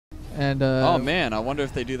And oh man, I wonder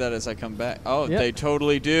if they do that as I come back. Oh, yep. They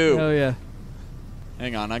totally do. Oh yeah.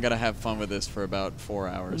 Hang on, I gotta have fun with this for about 4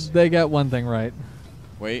 hours. They got one thing right.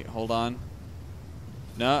 Wait, hold on.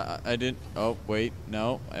 No, I didn't. Oh, wait,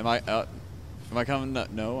 no. Am I coming?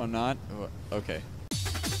 No, I'm not. Okay.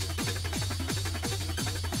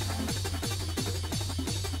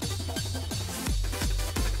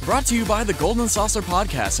 Brought to you by the Golden Saucer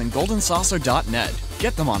Podcast and GoldenSaucer.net.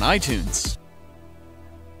 Get them on iTunes.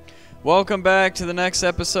 Welcome back to the next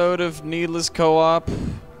episode of Needless Co-op,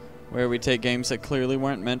 where we take games that clearly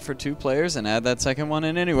weren't meant for 2 players and add that second one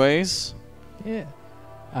in anyways. Yeah.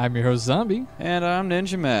 I'm your host, Zombie. And I'm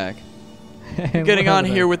Ninja Mac. Getting on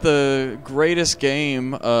here with the greatest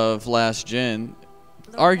game of last gen,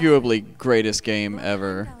 arguably greatest game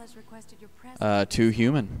ever, 2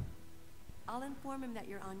 Human. I'll inform him that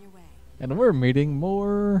you're on your way. And we're meeting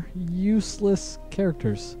more useless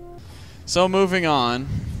characters. So moving on.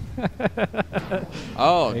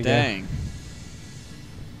 Oh, dang. Go.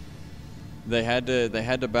 They had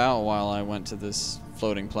to bow while I went to this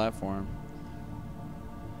floating platform.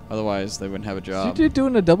 Otherwise, they wouldn't have a job. You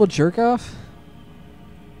doing a double jerk off?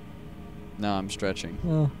 No, I'm stretching.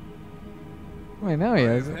 Oh. Wait, now he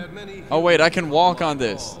has it. Oh, wait, I can walk on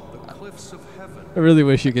this. I really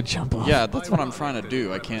wish you could jump off. Yeah, that's what I'm trying to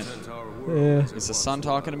do. I can't. Yeah. Is the sun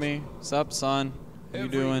talking to me? What's up, son? How you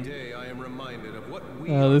doing?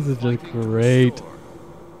 Oh, this is just great.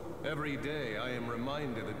 Every day I am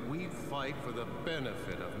reminded that we fight for the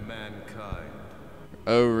benefit of mankind.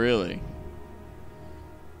 Oh, really?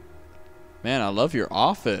 Man, I love your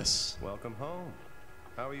office. Welcome home.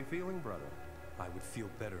 How are you feeling, brother? I would feel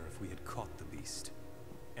better if we had caught the beast.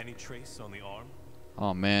 Any trace on the arm?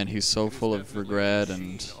 Oh man, he's so full of regret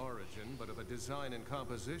and but of a design and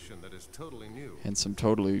composition that is totally new. and some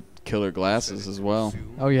totally killer glasses as well.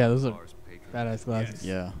 Oh yeah, those are badass glasses. Yes.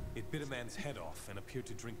 Yeah. It bit a man's head off and appeared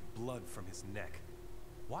to drink blood from his neck.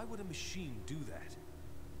 Why would a machine do that?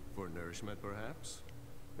 For nourishment, perhaps?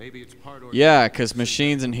 Maybe it's part or Yeah, because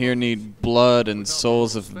machines in here need blood and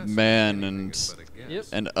souls of man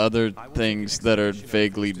and other things that are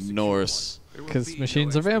vaguely Norse. Because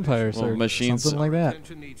machines are vampires or machines, something like that.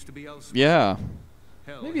 Yeah.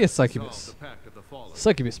 Maybe a succubus.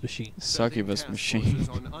 Succubus machine. Succubus machine.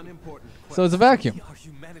 So it's a vacuum. We are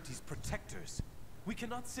humanity's protectors. We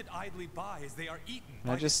cannot sit idly by as they are eaten.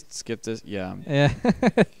 I just skipped this. Yeah. Yeah,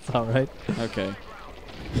 it's all right. Okay.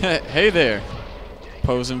 Hey there.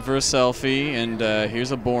 Posing for a selfie, and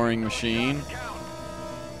here's a boring machine.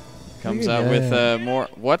 Comes out with more.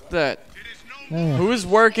 What the? Who is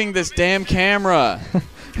working this damn camera?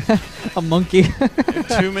 A monkey.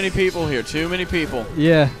 Too many people here. Too many people.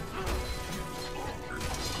 Yeah.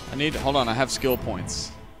 Hold on, I have skill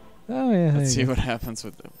points. Oh yeah. Let's see what happens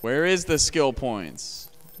with them. Where is the skill points?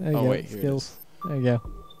 Oh wait, here skills. There you go.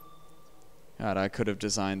 God, I could have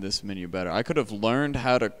designed this menu better. I could have learned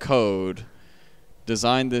how to code,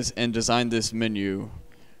 design this menu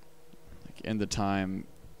in the time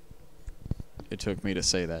it took me to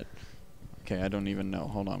say that. Okay, I don't even know.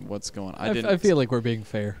 Hold on, what's going on? I feel like we're being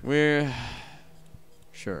fair. We're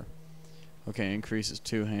sure. Okay, increases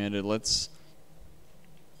two-handed. Let's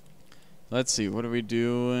see. What are we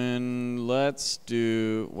doing? Let's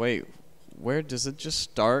do. Wait, where does it just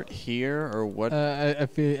start here or what? I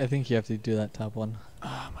think you have to do that top one.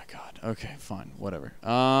 Oh my God. Okay, fine. Whatever.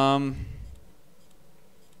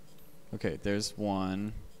 Okay, there's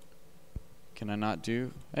one. Can I not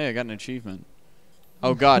do? Hey, I got an achievement.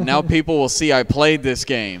 Oh God! Now people will see I played this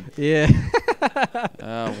game. Yeah.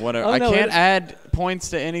 Whatever. Oh, I no, can't add points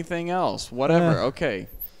to anything else. Whatever. Okay.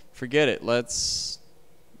 Forget it. Let's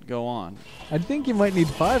go on. I think you might need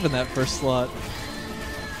 5 in that first slot.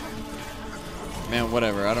 Man,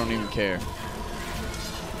 whatever. I don't even care.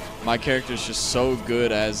 My character's just so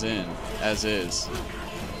good as is.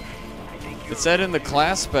 It said in the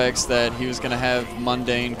class specs that he was going to have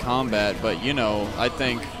mundane combat, but you know, I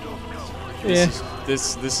think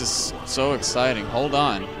this is so exciting. Hold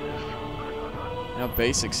on. Now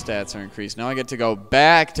basic stats are increased. Now I get to go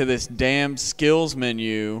back to this damn skills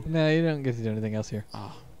menu. No, you don't get to do anything else here.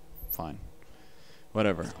 Oh, fine.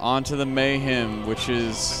 Whatever. On to the mayhem, which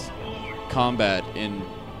is combat in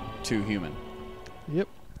 2 Human. Yep.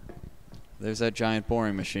 There's that giant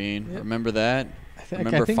boring machine. Yep. Remember that? I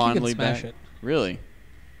think fondly you can smash back. it. Really?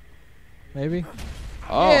 Maybe.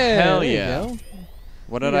 Oh, yeah, hell there you yeah. go.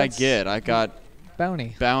 What did I get? I got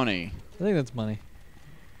bounty. Bounty. I think that's money.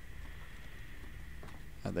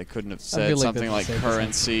 They couldn't have said like something like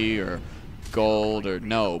currency or gold or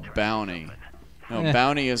no, bounty. No,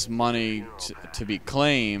 bounty is money to be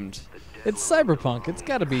claimed. It's cyberpunk. It's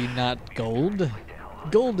got to be not gold.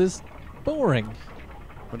 Gold is boring.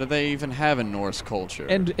 What do they even have in Norse culture?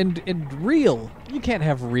 And real. You can't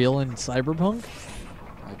have real in Cyberpunk.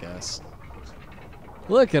 I guess.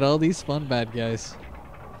 Look at all these fun bad guys.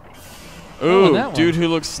 Ooh, that dude one. who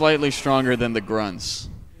looks slightly stronger than the grunts.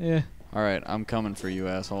 Yeah. Alright, I'm coming for you,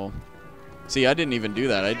 asshole. See, I didn't even do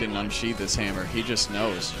that. I didn't unsheath this hammer. He just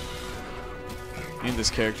knows. Me and this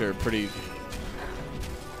character are pretty...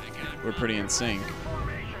 We're pretty in sync.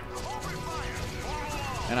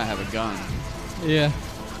 And I have a gun. Yeah.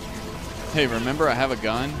 Hey, remember I have a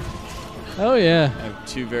gun? Oh yeah. I have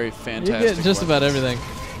two very You fantastic get just about weapons.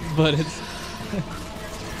 everything, but it's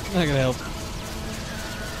not gonna help.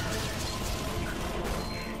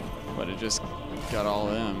 But it just got all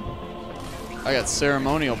of them. I got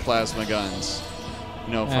ceremonial plasma guns.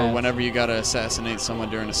 You know, for whenever you gotta assassinate someone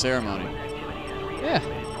during a ceremony. Yeah.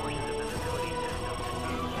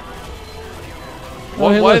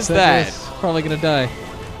 What hey, was look, that? guy's probably gonna die.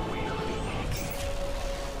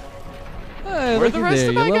 Hey, Where'd the looky rest there,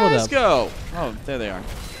 of you my leveled guys up. go? Oh, there they are.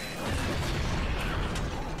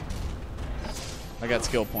 I got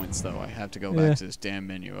skill points, though. I have to go back to this damn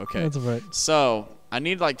menu. Okay. That's right. So, I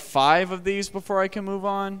need like 5 of these before I can move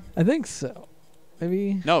on? I think so.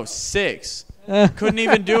 Maybe. No, 6. Couldn't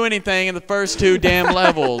even do anything in the first 2 damn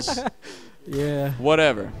levels. Yeah.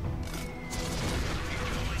 Whatever.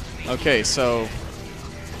 Okay, so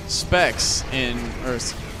specs in, or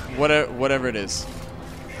whatever it is.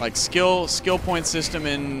 Like skill point system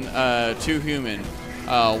in 2 human.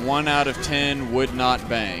 1 out of 10 would not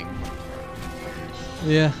bang.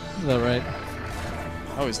 Yeah. Is that right?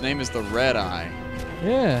 Oh, his name is the Red Eye.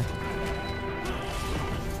 Yeah.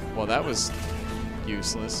 Well, that was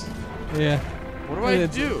useless. Yeah. What do I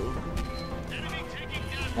do?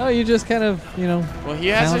 Oh, you just kind of, you know. Well, he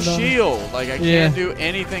has a pound on- shield. Like, I Yeah. can't do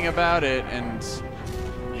anything about it, and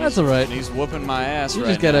That's all right. and he's whooping my ass You right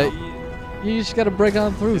just gotta, now. you just gotta break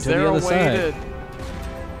on through Is to there the a other way side.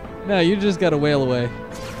 No, you just gotta wail away.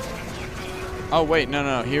 Oh, wait,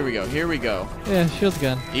 no, here we go, here we go. Yeah, shield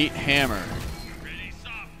gun. Eat hammer.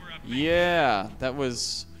 Yeah, that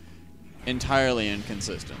was entirely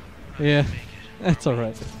inconsistent. Yeah, that's all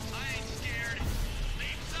right.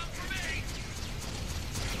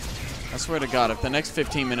 I swear to God, if the next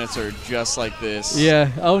 15 minutes are just like this.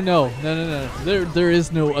 Yeah. Oh no. There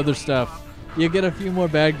is no other stuff. You get a few more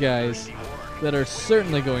bad guys that are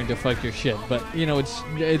certainly going to fuck your shit, but you know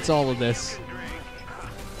it's all of this.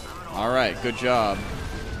 All right, good job,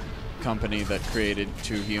 company that created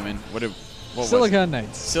 2 human. What was Silicon it?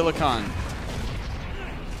 Knights. Silicon.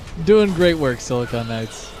 Doing great work, Silicon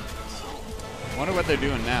Knights. I wonder what they're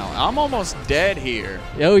doing now. I'm almost dead here.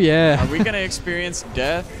 Oh yeah. Are we gonna experience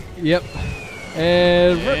death? Yep.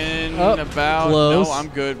 And In oh, about close. No, I'm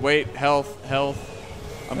good. Wait, health.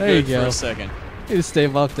 I'm There you good for go. a second. You just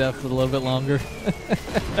stave off death for a little bit longer.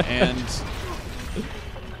 and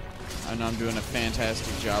I'm doing a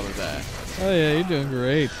fantastic job of that. Oh yeah, you're doing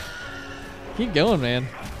great. Keep going, man.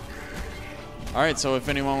 All right, so if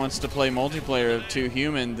anyone wants to play multiplayer of 2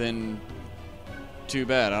 human, then too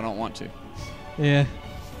bad. I don't want to. Yeah,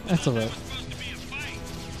 that's alright.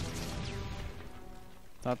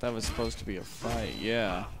 Thought that was supposed to be a fight.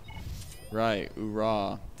 Yeah. Right.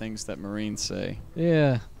 Oorah. Things that Marines say.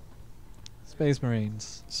 Yeah. Space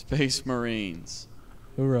Marines. Space Marines.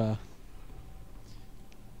 Hoorah.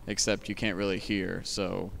 Except you can't really hear,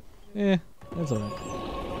 so. Yeah, that's alright.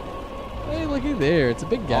 Hey, looky there. It's a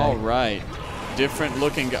big guy. All right. Different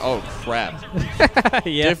looking. Oh, crap.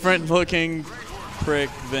 Yeah. Different looking prick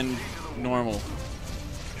than normal.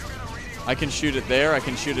 I can shoot it there. I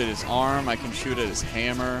can shoot at his arm. I can shoot at his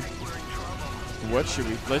hammer. What should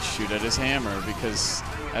we? Let's shoot at his hammer because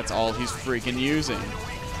that's all he's freaking using.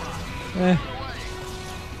 Eh.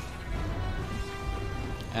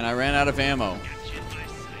 And I ran out of ammo.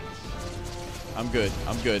 I'm good.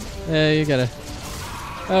 Yeah, you gotta.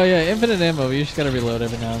 Oh yeah, infinite ammo. You just gotta reload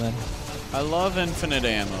every now and then. I love infinite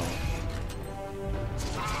ammo.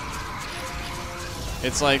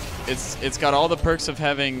 It's like it's got all the perks of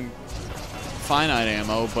having finite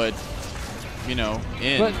ammo, but you know,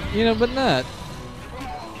 But not.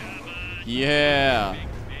 Yeah.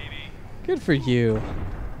 Good for you.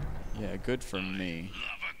 Yeah, good for me.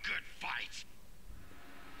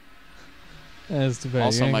 That's too bad.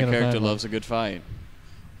 Also, You ain't my gonna character find one. loves a good fight.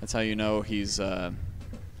 That's how you know he's I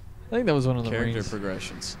think that was one of the character Marines.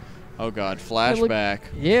 progressions. Oh God, flashback.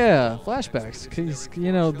 Yeah, flashbacks. 'Cause,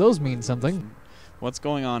 you know, those mean something. What's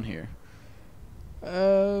going on here?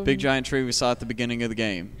 Big giant tree we saw at the beginning of the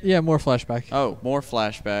game. Yeah, more flashback. Oh, more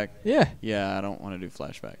flashback. Yeah. Yeah, I don't want to do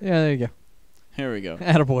flashback. Yeah, there you go. Here we go.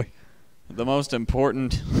 Attaboy. The most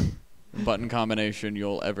important button combination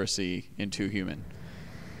you'll ever see in Two Human.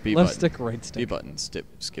 B Left button. stick, right B stick. button. Skip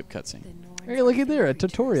cutscene. Hey, look at there, a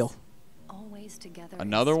tutorial.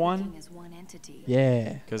 Another one?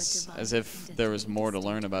 Yeah. Because as if there was more to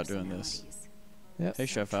learn about doing this. Yep. Hey,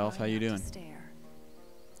 Chef Alf, how you doing?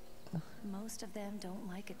 Most of them don't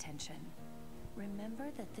like attention. Remember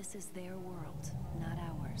that this is their world, not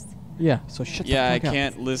ours. Yeah, so shut the Yeah, I fuck up.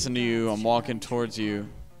 can't listen to you. I'm walking towards you.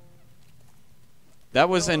 That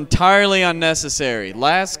was entirely unnecessary.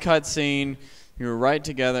 Last cutscene, you were right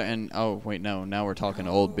together, and oh wait, no. Now we're talking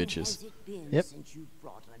to old bitches. Yep.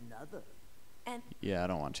 Yeah, I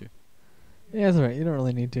don't want to. Yeah, that's alright. You don't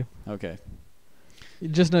really need to. Okay. You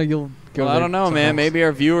just know you'll go. Well, I there don't know, somewhere man. else. Maybe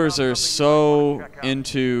our viewers are so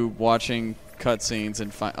into watching cutscenes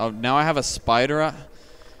and oh, now I have a spider.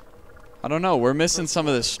 I don't know. We're missing some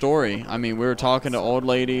of this story. I mean, we were talking to old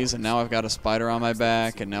ladies, and now I've got a spider on my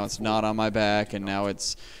back, and now it's not on my back, and now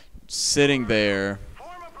it's sitting there.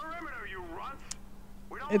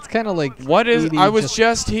 It's kind of like What is? 80 I was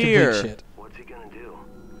just complete here. shit. What's he gonna do?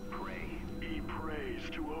 Pray. He prays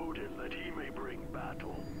to Odin that he may bring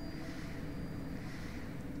battle.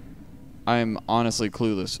 I'm honestly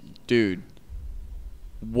clueless, dude.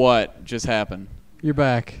 What just happened? You're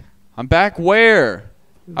back. I'm back where?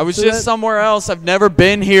 I was So just that- somewhere else. I've never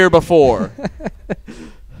been here before.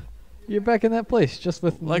 You're back in that place, just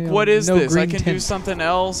with Like, you know, what is no this? I green can do tint. something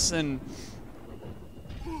else, and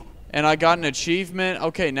I got an achievement.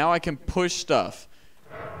 Okay, now I can push stuff.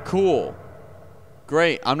 Cool.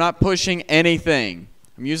 Great. I'm not pushing anything.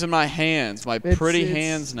 I'm using my hands, my pretty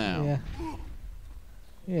hands now. Yeah.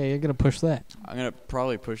 Yeah, you're gonna push that. I'm gonna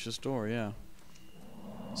probably push this door. Yeah.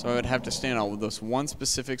 So I would have to stand on this one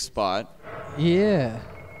specific spot. Yeah.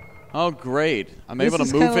 Oh, great. I'm This able to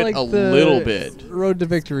is move kinda it like a the little bit. Road to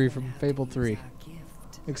Victory from Fable 3,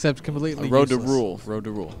 except completely Road to useless. rule. Road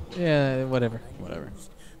to rule. Yeah, whatever. Whatever.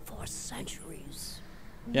 For centuries.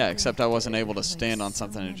 Yeah, except I wasn't able to stand on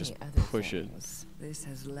something and just push it. This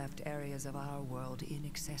has left areas of our world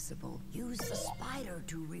inaccessible. Use the spider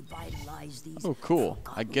to revitalize these. Oh, cool.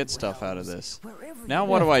 I get stuff out of this. Wherever Now you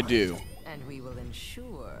what go. do I do? And we will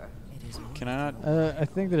ensure it is Can I not? I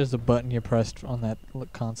think there's a button you pressed on that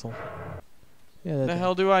console. Yeah. What That the thing.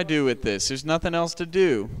 hell do I do with this? There's nothing else to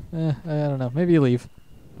do. I don't know. Maybe you leave.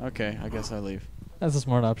 Okay, I guess I leave. That's a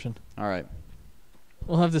smart option. All right.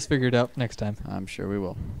 We'll have this figured out next time. I'm sure we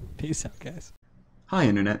will. Peace out, guys. Hi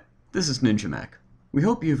Internet, this is Ninja Mac. We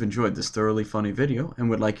hope you've enjoyed this thoroughly funny video and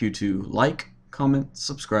would like you to like, comment,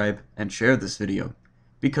 subscribe, and share this video,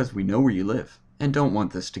 because we know where you live and don't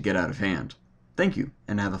want this to get out of hand. Thank you,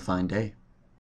 and have a fine day.